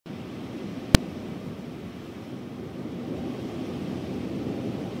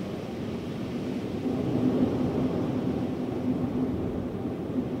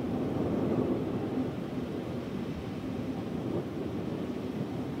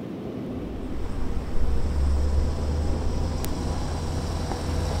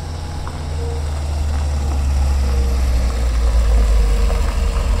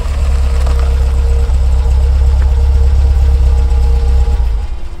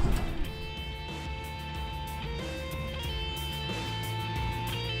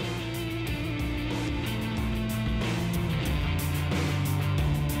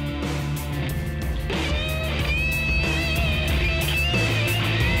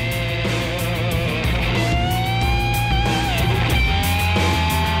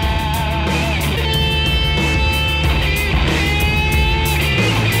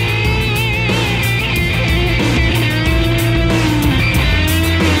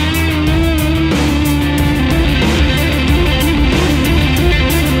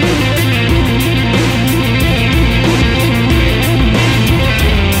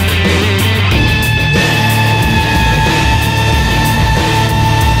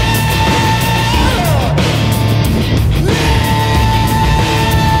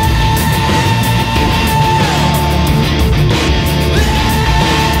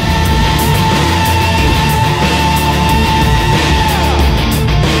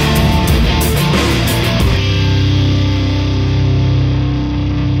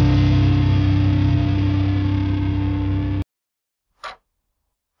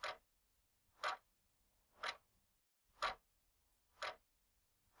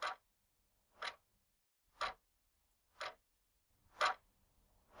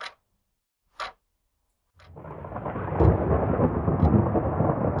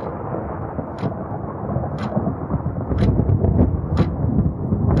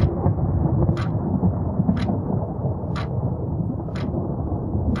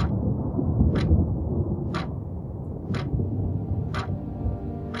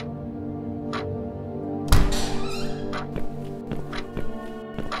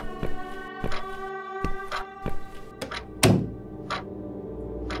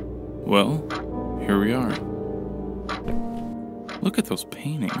Well, here we are. Look at those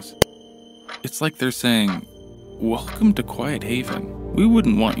paintings. It's like they're saying, "Welcome to Quiet Haven. We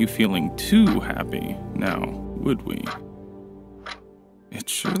wouldn't want you feeling too happy now, would we?" It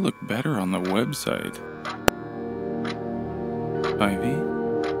sure looked better on the website. Ivy?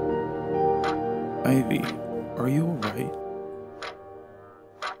 Ivy, are you alright?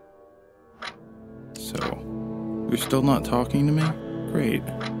 So, you're still not talking to me? Great.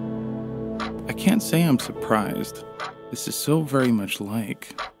 I can't say I'm surprised. This is so very much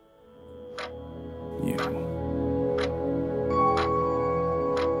like you.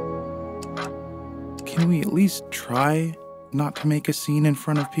 Can we at least try not to make a scene in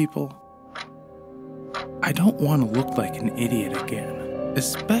front of people? I don't want to look like an idiot again,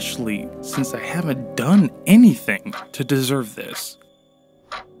 especially since I haven't done anything to deserve this.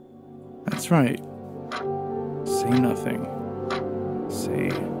 That's right. Say nothing.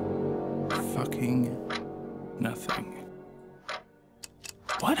 Say fucking nothing.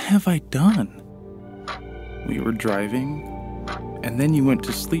 What have I done? We were driving, and then you went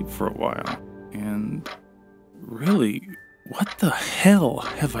to sleep for a while, and really, what the hell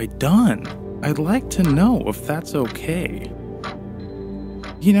have I done? I'd like to know if that's okay.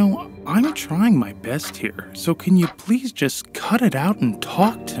 You know, I'm trying my best here, so can you please just cut it out and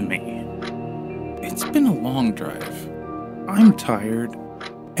talk to me? It's been a long drive. I'm tired,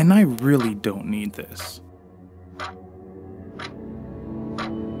 and I really don't need this.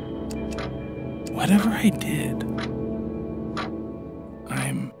 Whatever I did,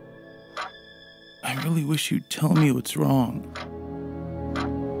 I really wish you'd tell me what's wrong.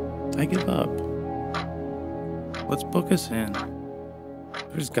 I give up. Let's book us in.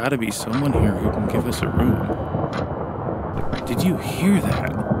 There's gotta be someone here who can give us a room. Did you hear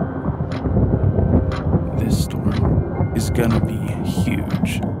that? This storm is gonna be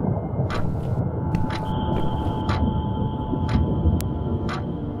huge.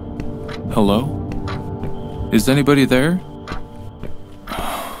 Hello? Is anybody there?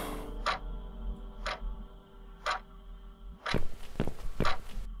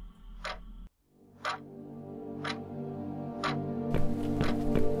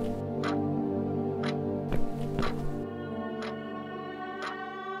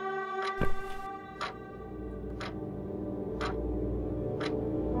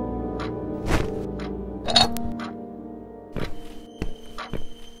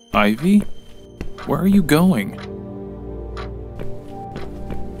 Ivy? Where are you going?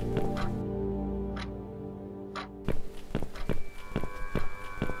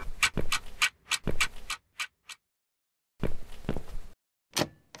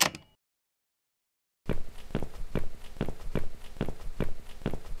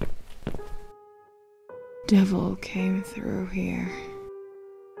 Devil came through here.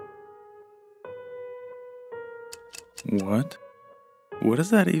 What? What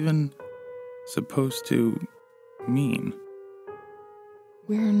is that even supposed to mean?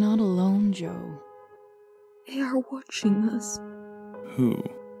 We're not alone, Joe. They are watching us. Who?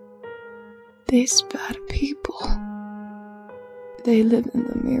 These bad people. They live in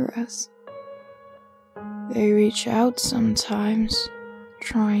the mirrors. They reach out sometimes,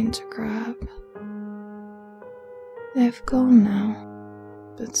 trying to grab. They've gone now,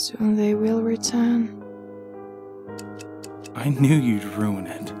 but soon they will return. I knew you'd ruin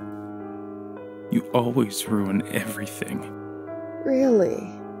it. You always ruin everything. Really?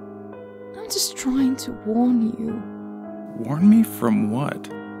 I'm just trying to warn you. Warn me from what?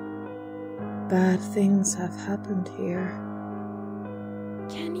 Bad things have happened here.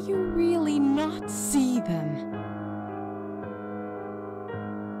 Can you really not see them?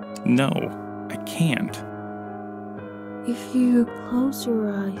 No, I can't. If you close your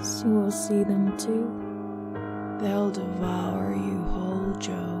eyes, you will see them too. They'll devour you whole,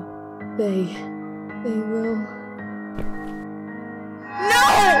 Joe. They will... No!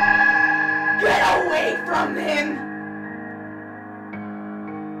 Get away from him!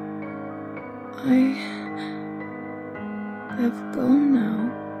 They've gone now.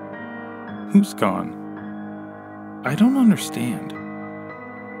 Who's gone? I don't understand.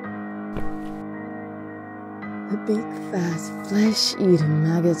 The big fat flesh-eating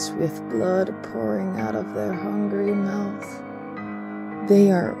maggots with blood pouring out of their hungry mouth.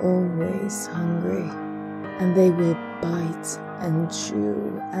 They are always hungry, and they will bite and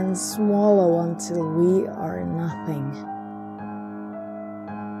chew and swallow until we are nothing.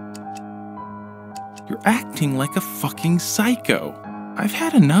 You're acting like a fucking psycho. I've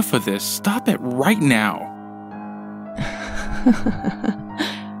had enough of this. Stop it right now.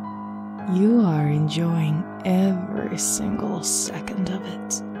 You are enjoying every single second of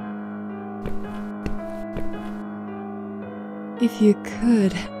it. If you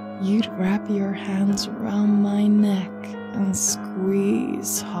could, you'd wrap your hands around my neck and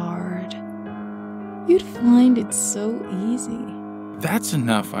squeeze hard. You'd find it so easy. That's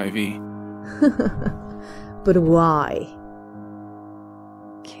enough, Ivy. But why?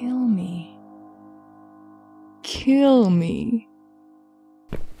 Kill me. Kill me.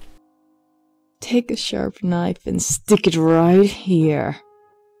 Take a sharp knife and stick it right here.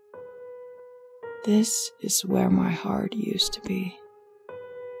 This is where my heart used to be.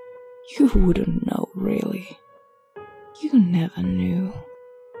 You wouldn't know, really. You never knew.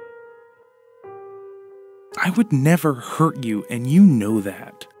 I would never hurt you, and you know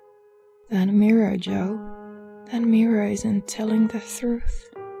that. That mirror, Joe. That mirror isn't telling the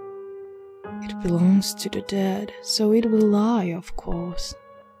truth. It belongs to the dead, so it will lie, of course.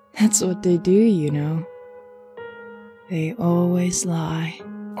 That's what they do, you know. They always lie.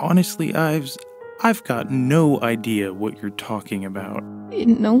 Honestly, Ives, I've got no idea what you're talking about. It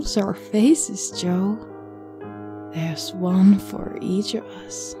knows our faces, Joe. There's one for each of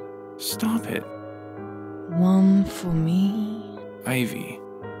us. Stop it. One for me. Ivy.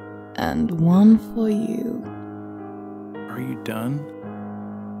 And one for you. Are you done?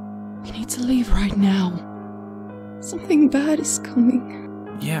 We need to leave right now. Something bad is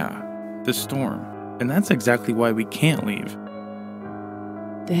coming. Yeah, the storm. And that's exactly why we can't leave.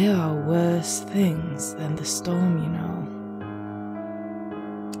 There are worse things than the storm, you know.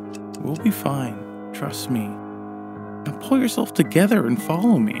 We'll be fine. Trust me. Now pull yourself together and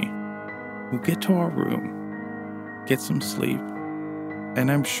follow me. We'll get to our room, get some sleep,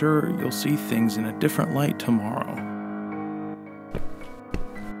 and I'm sure you'll see things in a different light tomorrow.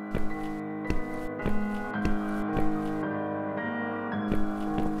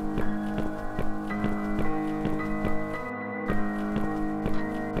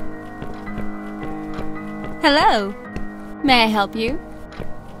 Hello. May I help you?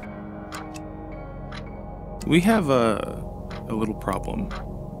 We have a little problem.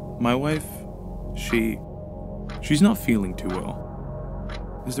 My wife, she's not feeling too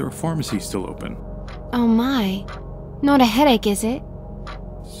well. Is there a pharmacy still open? Oh my. Not a headache, is it?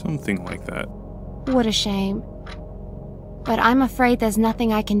 Something like that. What a shame. But I'm afraid there's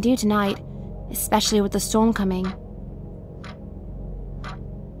nothing I can do tonight, especially with the storm coming.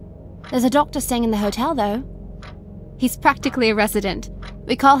 There's a doctor staying in the hotel, though. He's practically a resident.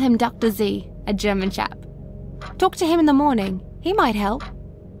 We call him Dr. Z, a German chap. Talk to him in the morning. He might help.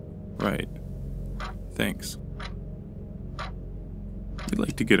 Right. Thanks. You'd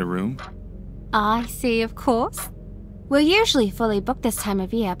like to get a room? I see, of course. We're usually fully booked this time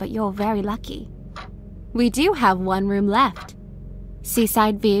of year, but you're very lucky. We do have one room left.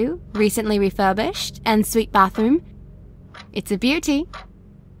 Seaside view, recently refurbished, and suite bathroom. It's a beauty.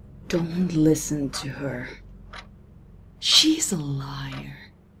 Don't listen to her. She's a liar.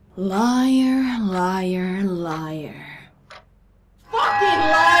 Liar, liar, liar. Fucking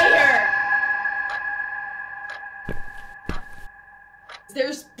liar!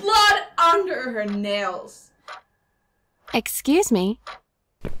 There's blood under her nails. Excuse me?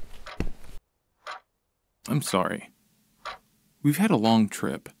 I'm sorry. We've had a long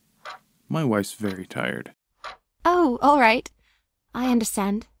trip. My wife's very tired. Oh, all right. I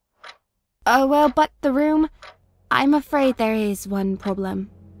understand. Oh, well, but the room... I'm afraid there is one problem.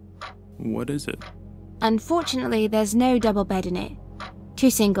 What is it? Unfortunately, there's no double bed in it. 2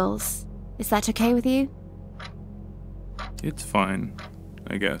 singles. Is that okay with you? It's fine,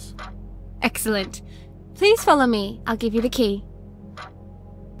 I guess. Excellent. Please follow me. I'll give you the key.